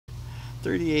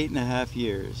38 and a half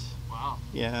years. Wow.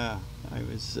 Yeah, I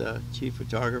was chief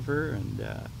photographer, and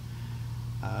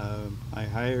I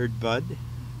hired Bud,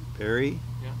 Perry,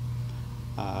 Yeah.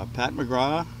 Pat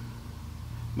McGraw,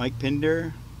 Mike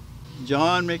Pinder.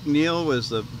 John McNeil was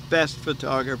the best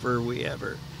photographer we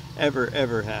ever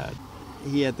had.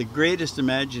 He had the greatest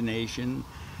imagination,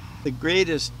 the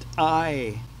greatest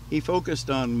eye. He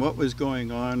focused on what was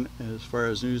going on as far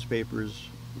as newspapers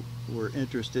were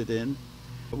interested in.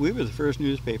 We were the first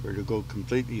newspaper to go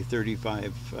completely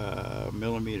 35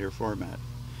 millimeter format.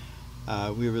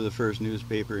 We were the first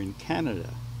newspaper in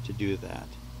Canada to do that.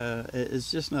 It's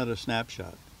just not a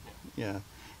snapshot. Yeah.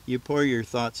 You pour your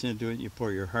thoughts into it, you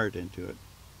pour your heart into it.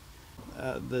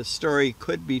 The story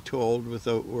could be told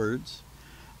without words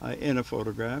in a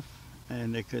photograph,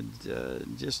 and it could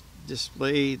just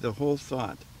display the whole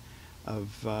thought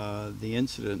of the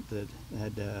incident that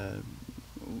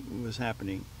was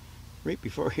happening right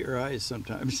before your eyes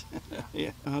sometimes.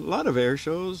 Yeah. A lot of air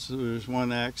shows. There was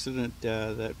one accident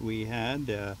that we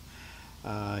had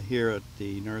here at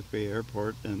the North Bay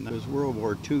Airport, and it was World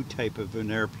War II type of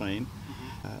an airplane.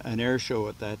 An air show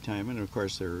at that time, and of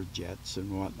course there were jets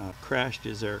and whatnot. Crashed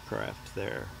his aircraft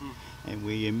there, and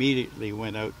we immediately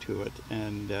went out to it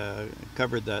and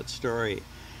covered that story.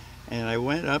 And I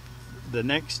went up the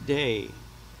next day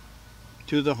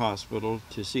to the hospital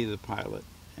to see the pilot,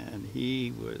 and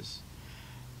he was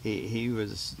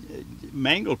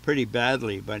mangled pretty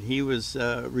badly, but he was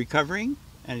recovering,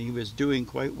 and he was doing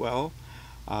quite well.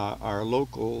 Our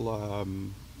local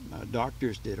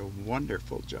doctors did a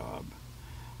wonderful job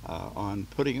on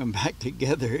putting them back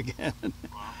together again.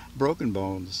 Wow. Broken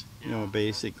bones,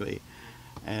 basically.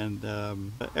 And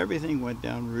everything went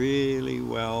down really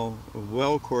well.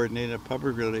 Well coordinated.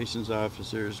 Public relations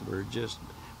officers were just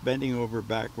bending over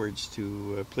backwards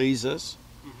to please us,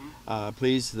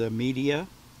 please the media,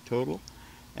 total,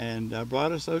 and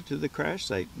brought us out to the crash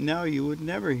site. Now, you would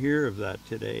never hear of that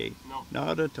today. No.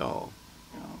 Not at all.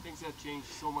 Things have changed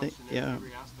so much in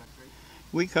every aspect, right?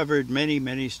 We covered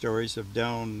many stories of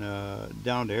downed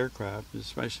aircraft,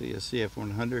 especially a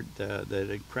CF-100 that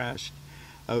had crashed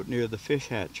out near the fish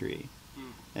hatchery,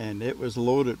 and it was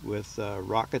loaded with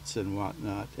rockets and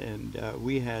whatnot. And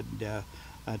we had a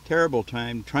terrible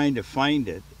time trying to find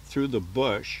it through the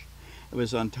bush. It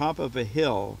was on top of a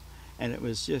hill, and it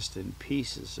was just in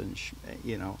pieces, and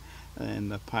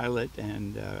and the pilot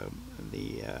and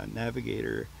the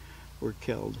navigator were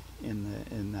killed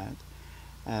in that.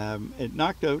 It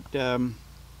knocked out the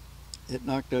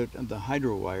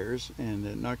hydro wires, and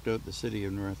it knocked out the city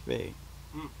of North Bay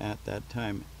at that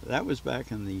time. That was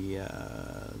back in the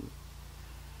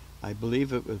I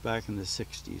believe it was back in the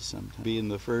 60s sometime. Being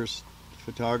the first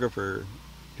photographer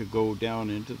to go down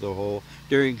into the hole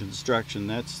during construction,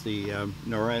 that's the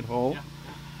NORAD hole.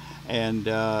 And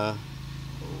there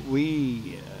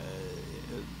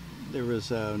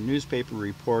was a newspaper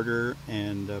reporter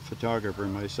and a photographer,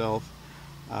 myself,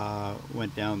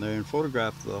 went down there and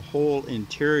photographed the whole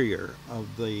interior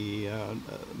of the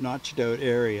notched out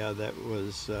area that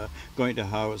was going to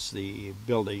house the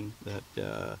building that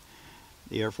the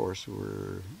Air Force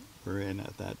were in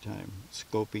at that time,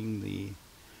 scoping the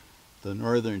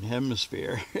northern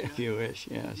hemisphere, if you wish.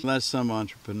 Yes. Unless some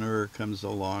entrepreneur comes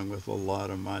along with a lot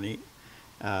of money,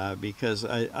 because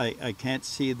I can't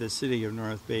see the city of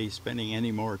North Bay spending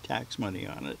any more tax money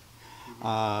on it.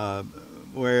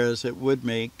 Whereas it would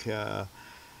make it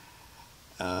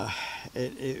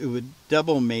would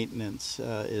double maintenance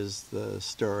is the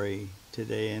story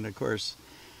today, and of course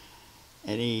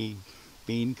any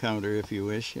bean counter, if you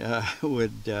wish,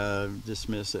 would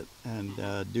dismiss it, and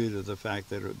due to the fact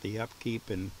that the upkeep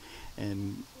and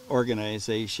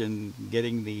organization,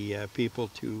 getting the people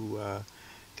to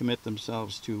commit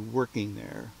themselves to working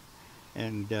there,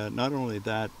 and not only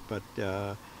that, but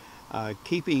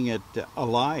keeping it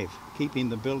alive, keeping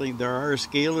the building. There are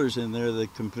scalers in there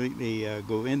that completely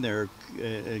go in there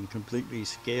and completely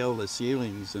scale the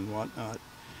ceilings and whatnot.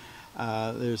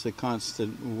 There's a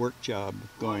constant work job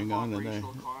going on in there.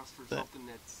 Cost for something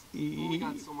that's only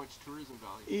got so much tourism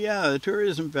value. Yeah, the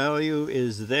tourism value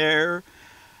is there,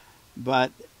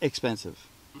 but expensive.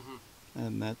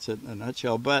 And that's it in a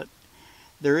nutshell. But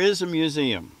there is a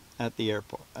museum at the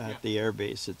airport, at the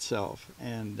airbase itself,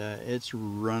 and it's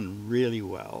run really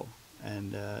well,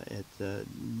 and it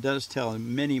does tell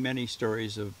many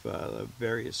stories of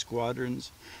various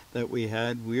squadrons that we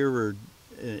had. We were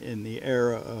in the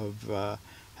era of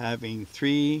having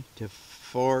 3 to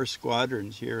 4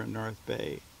 squadrons here in North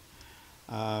Bay.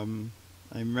 I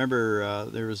remember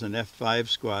there was an F-5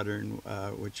 squadron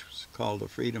which was called a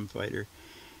Freedom Fighter,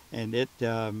 and it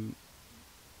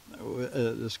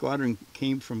the squadron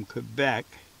came from Quebec,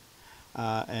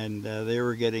 and they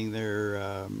were getting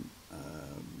their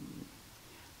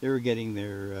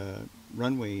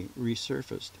runway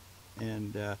resurfaced,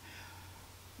 and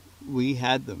we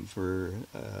had them for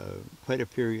quite a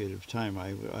period of time.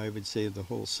 I would say the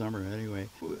whole summer anyway.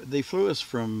 They flew us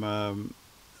from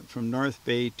North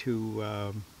Bay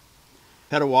to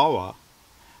Petawawa,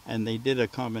 and they did a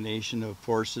combination of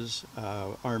forces,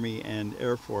 Army and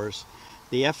Air Force.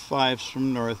 The F-5s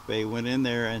from North Bay went in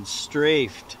there and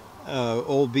strafed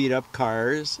old beat-up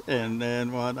cars, and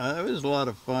then whatnot. It was a lot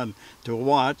of fun to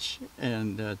watch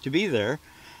and to be there.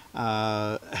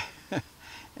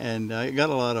 And I got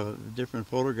a lot of different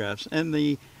photographs. And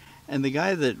the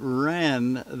guy that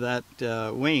ran that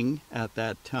wing at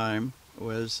that time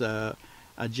was a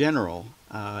general,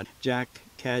 Jack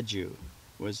Cadieux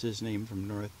was his name, from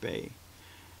North Bay,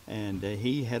 and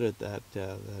he headed that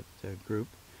group,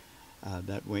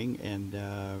 that wing, and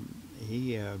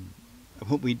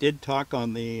we did talk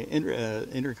on the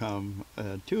intercom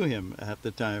to him at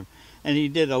the time, and he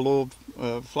did a low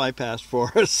fly past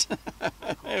for us.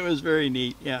 It was very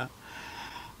neat, yeah.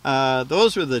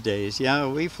 Those were the days. Yeah,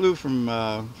 we flew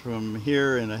from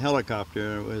here in a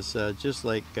helicopter. It was just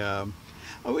like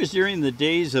it was during the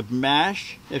days of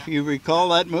MASH, if you recall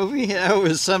that movie. That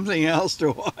was something else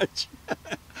to watch.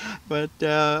 But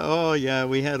oh yeah,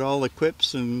 we had all the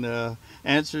quips and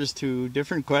answers to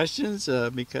different questions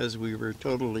because we were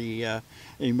totally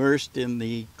immersed in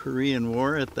the Korean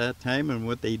War at that time and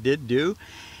what they did do.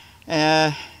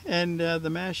 And the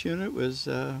MASH unit was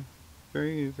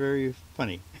very, very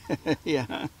funny.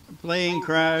 Yeah, plane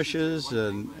crashes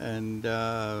and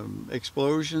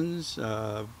explosions,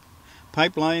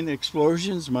 pipeline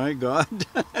explosions. My God,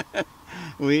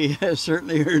 we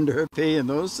certainly earned our pay in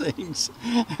those things.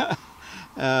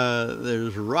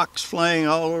 There's rocks flying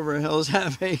all over Hell's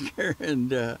Half Acre,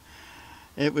 and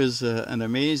it was an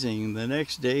amazing. The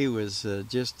next day was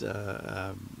just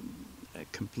a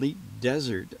complete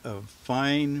desert of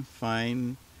fine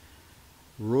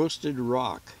roasted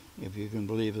rock, if you can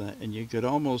believe that, and you could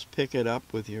almost pick it up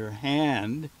with your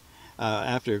hand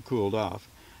after it cooled off,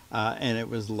 and it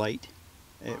was light.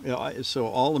 So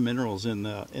all the minerals in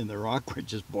the rock were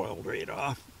just boiled right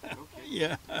off. Okay.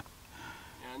 Yeah. Yeah,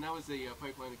 and that was the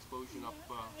pipeline explosion up.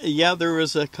 Yeah, there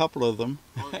was a couple of them.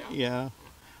 Oh, yeah. Yeah.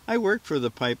 I worked for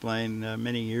the pipeline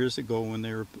many years ago when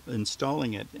they were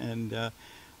installing it, and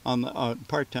on the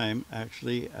part-time,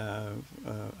 actually, a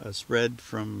spread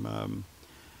from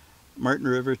Martin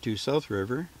River to South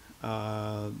River.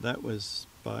 That was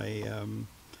by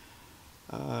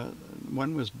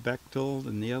one was Bechtel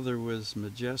and the other was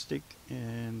Majestic,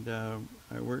 and I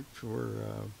worked for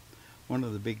one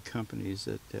of the big companies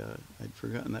that I'd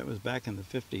forgotten. That was back in the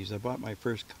 50s. I bought my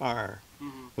first car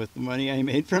with the money I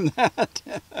made from that.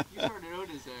 You started out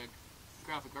as a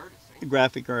graphic artist, right?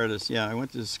 Graphic artist, yeah. I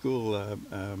went to school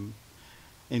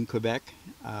in Quebec.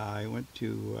 I went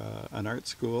to an art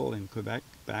school in Quebec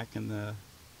back in the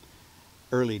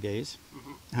early days.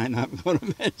 I'm not going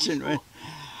to mention it.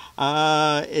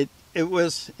 It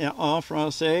was en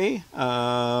français.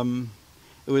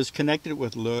 It was connected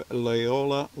with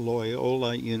Loyola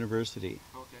University.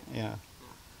 Okay. Yeah,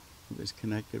 it was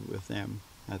connected with them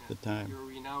at the time. You're a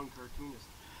renowned cartoonist.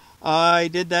 I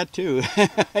did that too.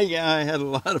 Yeah, I had a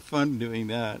lot of fun doing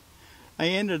that. I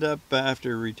ended up,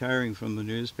 after retiring from the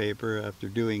newspaper, after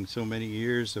doing so many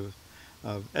years of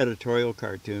editorial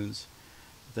cartoons,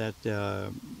 that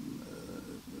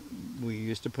we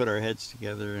used to put our heads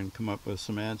together and come up with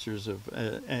some answers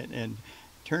and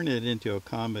turn it into a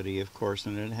comedy, of course,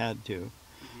 and it had to.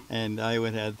 And I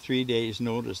would have 3 days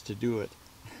notice to do it.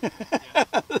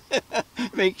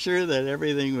 Make sure that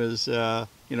everything was,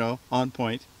 on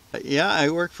point. Yeah, I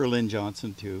worked for Lynn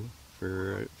Johnson too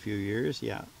for a few years.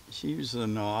 Yeah, she was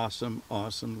an awesome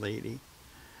lady.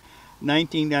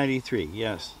 1993.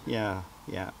 Yes. Yeah.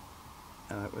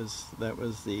 That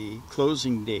was the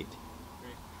closing date.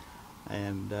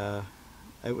 And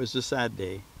it was a sad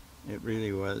day. It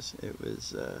really was. It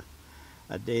was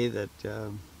a day that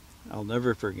I'll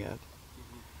never forget.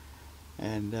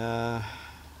 And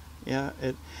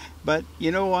but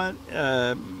you know what?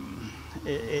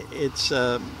 It's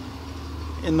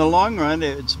in the long run,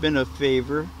 it's been a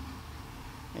favor,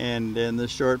 and in the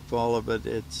shortfall of it,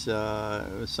 it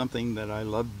was something that I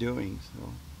loved doing.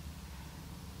 So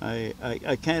I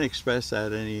can't express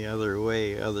that any other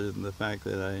way other than the fact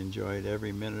that I enjoyed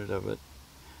every minute of it.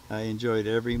 I enjoyed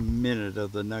every minute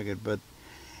of the Nugget, but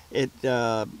it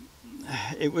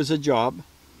was a job,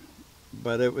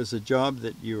 but it was a job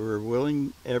that you were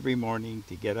willing every morning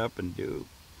to get up and do.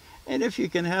 And if you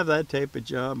can have that type of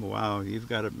job, wow, you've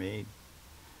got it made.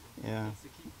 Yeah, That's the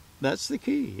key. that's the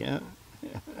key. Yeah.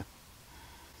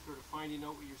 Sort of finding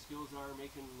out what your skills are,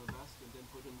 making them the best, and then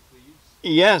put them to use.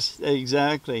 Yes,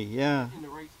 exactly. Yeah, In the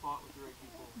right spot with the right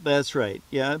people. that's right.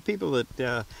 Yeah, people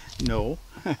that know,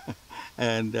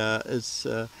 and it's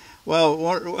well,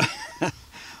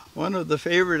 one of the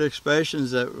favorite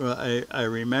expressions that I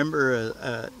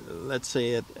remember. Let's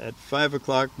say at 5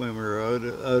 o'clock when we were out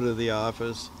of the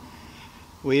office,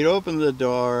 we'd open the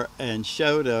door and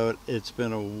shout out, "It's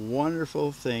been a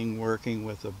wonderful thing working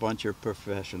with a bunch of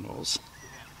professionals."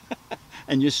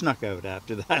 And you snuck out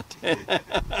after that. Yeah, you're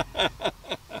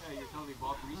telling me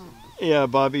Bob Reeson. Yeah,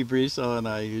 Bobby Brisson and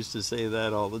I used to say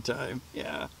that all the time.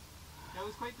 Yeah. That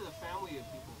was quite the family of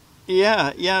people.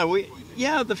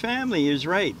 Yeah, the family is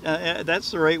right. That's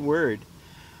the right word.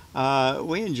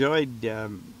 We enjoyed,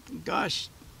 gosh,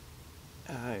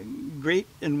 great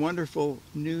and wonderful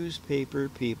newspaper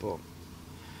people.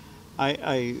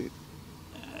 I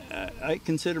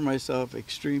consider myself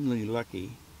extremely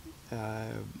lucky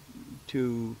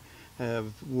to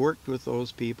have worked with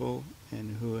those people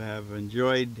and who have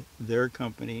enjoyed their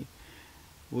company.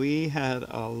 We had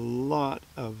a lot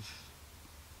of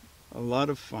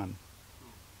fun,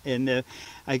 and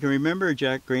I can remember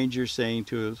Jack Granger saying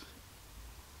to us,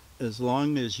 "As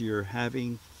long as you're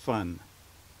having fun."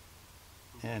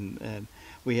 And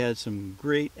we had some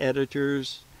great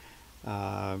editors.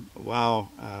 Wow,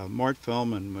 Mort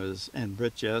Feldman and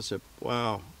Britt Jessup.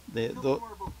 Wow, Tell me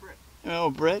more about Britt. oh,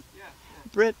 Britt. Yeah.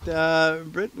 Britt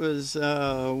was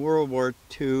a World War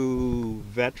II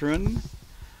veteran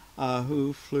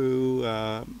who flew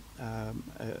the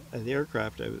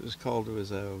aircraft. It was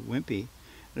a Wimpy.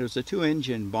 It was a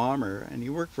 2-engine bomber, and he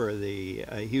worked for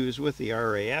he was with the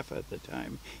RAF at the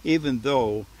time. Even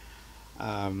though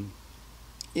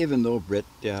Britt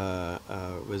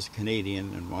was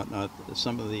Canadian and whatnot,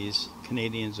 some of these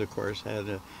Canadians, of course,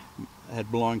 had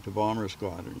belonged to Bomber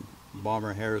Squadron,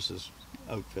 Bomber Harris's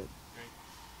outfit.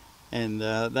 And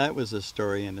that was a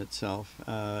story in itself.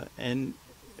 And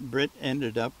Britt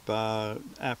ended up,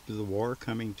 after the war,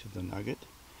 coming to the Nugget.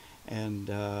 And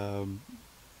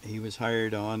he was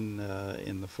hired on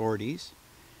in the 40s.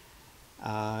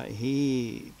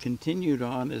 He continued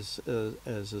on as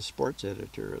a sports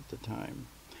editor at the time.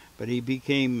 But he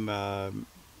became a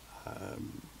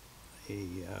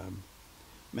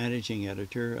managing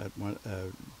editor at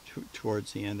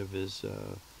towards the end of his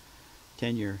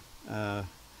tenure.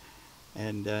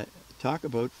 And talk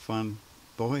about fun.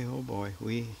 Boy, oh boy,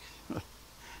 we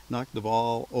knocked the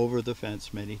ball over the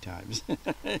fence many times.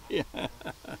 Yeah.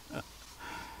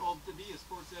 Well, to be a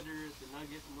sports editor at the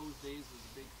Nugget in those days was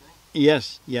a big thing.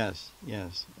 Yes.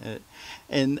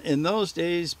 And in those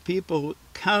days, people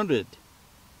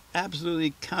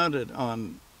absolutely counted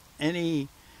on anything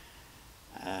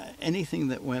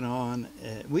that went on.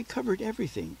 We covered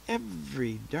everything,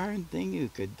 every darn thing you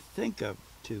could think of,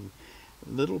 to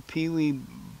little pee-wee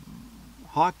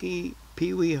hockey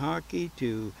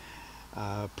to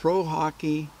pro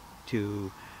hockey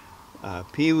to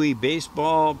pee-wee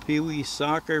baseball, pee-wee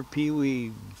soccer,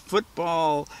 pee-wee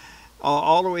football,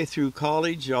 all the way through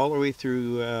college, all the way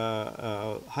through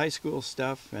high school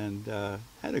stuff, and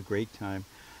had a great time.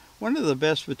 One of the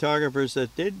best photographers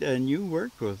that did, and you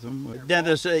worked with them,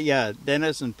 Dennis.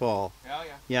 Dennis and Paul. Oh,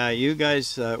 yeah. Yeah, you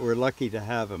guys were lucky to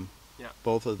have them. Yeah.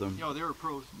 Both of them. Yeah, they were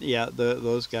pros. Yeah,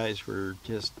 those guys were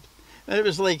just. It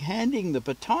was like handing the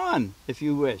baton, if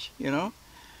you wish,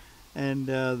 And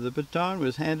the baton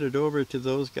was handed over to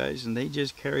those guys, and they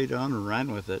just carried on and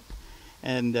ran with it.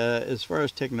 And as far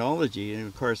as technology, and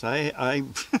of course, I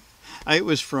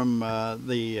was from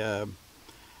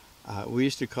we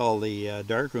used to call the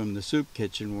darkroom the soup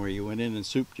kitchen, where you went in and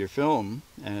souped your film,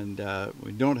 and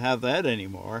we don't have that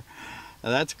anymore.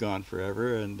 That's gone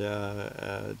forever. And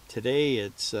today,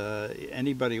 it's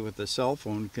anybody with a cell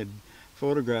phone could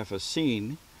photograph a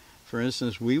scene. For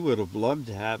instance, we would have loved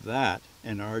to have that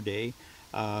in our day,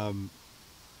 to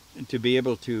be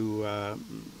able to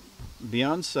be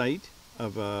on site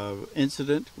of an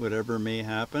incident, whatever may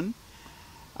happen,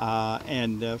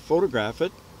 and photograph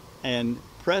it, and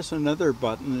press another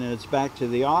button, and it's back to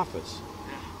the office.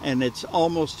 And it's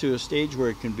almost to a stage where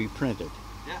it can be printed.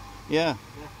 Yeah.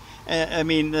 I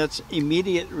mean, that's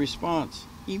immediate response.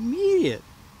 Immediate.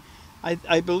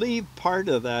 I believe part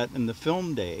of that in the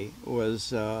film day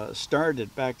was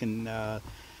started back in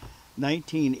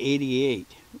 1988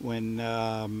 when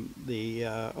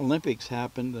the Olympics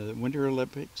happened, the Winter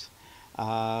Olympics.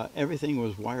 Everything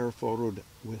was wire photoed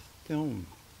with film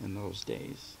in those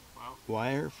days. Wow.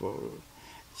 Wire photoed.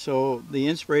 So the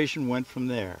inspiration went from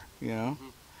there, Mm-hmm.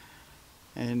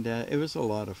 And it was a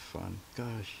lot of fun.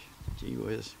 Gosh, gee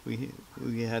whiz,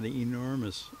 we had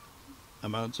enormous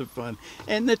amounts of fun,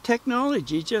 and the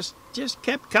technology just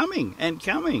kept coming and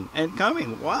coming and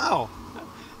coming. Wow,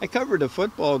 I covered a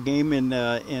football game in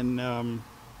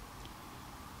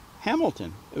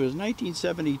Hamilton. It was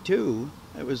 1972.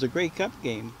 It was a Grey Cup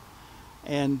game,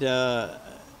 and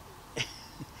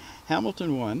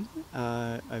Hamilton won.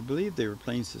 I believe they were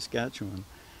playing Saskatchewan,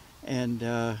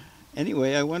 and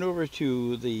anyway, I went over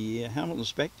to the Hamilton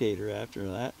Spectator after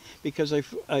that because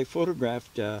I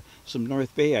photographed some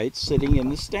North Bayites sitting in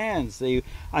the stands.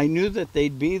 I knew that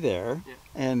they'd be there, Yeah.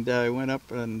 and I went up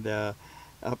and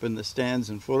up in the stands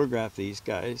and photographed these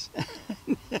guys,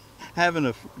 having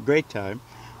a great time.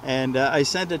 And I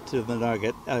sent it to the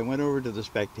Nugget. I went over to the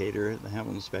Spectator, the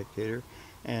Hamilton Spectator,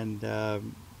 and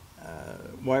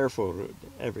wire photoed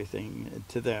everything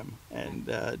to them and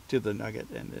to the Nugget,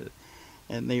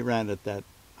 and they ran it that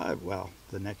well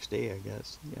the next day, I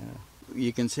guess. Yeah,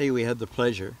 you can say we had the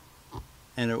pleasure,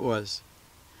 and it was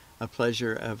a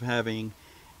pleasure of having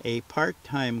a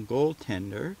part-time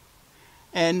goaltender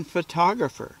and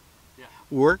photographer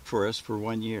work for us for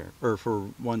 1 year or for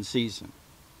 1 season,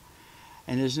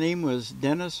 and his name was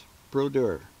Dennis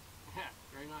Brodeur. Yeah,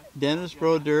 very nice. Dennis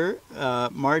Brodeur,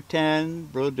 Martin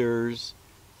Brodeur's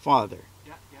father.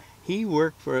 Yeah, yeah. He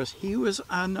worked for us. He was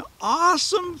an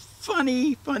awesome,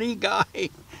 funny guy.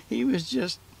 He was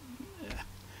just,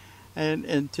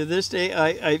 and to this day,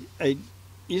 I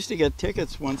used to get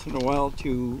tickets once in a while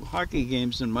to hockey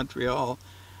games in Montreal.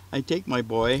 I'd take my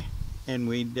boy, and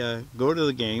we'd go to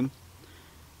the game.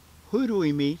 Who do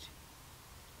we meet?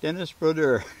 Dennis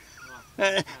Brodeur,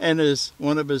 and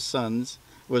one of his sons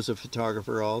was a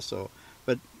photographer also.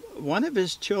 But one of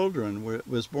his children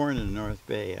was born in North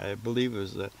Bay. I believe it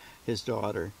was his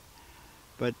daughter.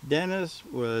 But Dennis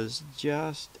was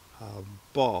just a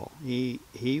ball. He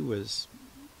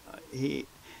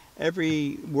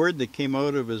every word that came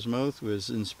out of his mouth was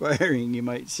inspiring, you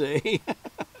might say.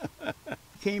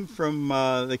 Came from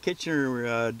the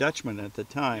Kitchener Dutchman at the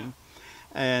time,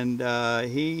 and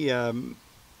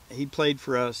he played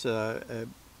for us.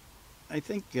 I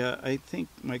think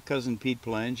my cousin Pete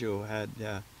Palangio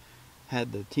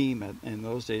had the team in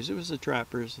those days. It was the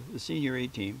Trappers, the Senior A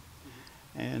team,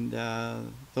 and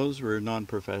those were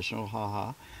non-professional,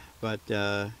 haha. But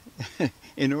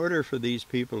in order for these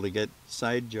people to get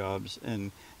side jobs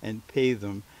and pay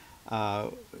them,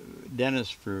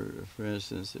 Dennis, for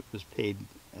instance, it was paid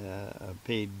a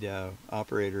paid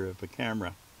operator of a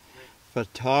camera.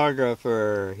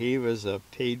 Photographer. He was a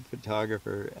paid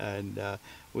photographer, and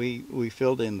we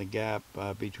filled in the gap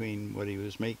between what he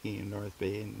was making in North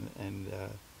Bay and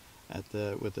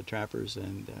with the Trappers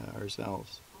and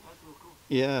ourselves. Oh, that's real cool.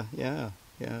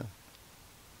 Yeah.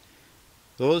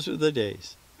 Those are the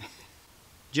days.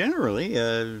 Generally,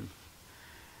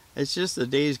 it's just the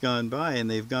days gone by, and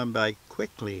they've gone by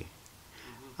quickly.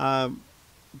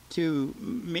 To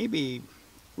maybe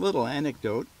a little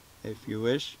anecdote, if you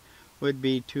wish, would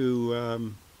be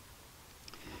to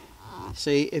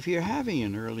say, if you're having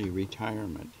an early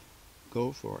retirement,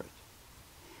 go for it,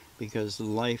 because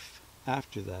life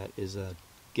after that is a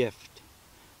gift.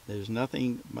 There's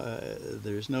nothing,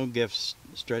 there's no gifts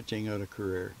stretching out a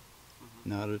career,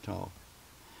 not at all.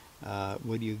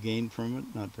 What do you gain from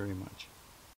it? Not very much.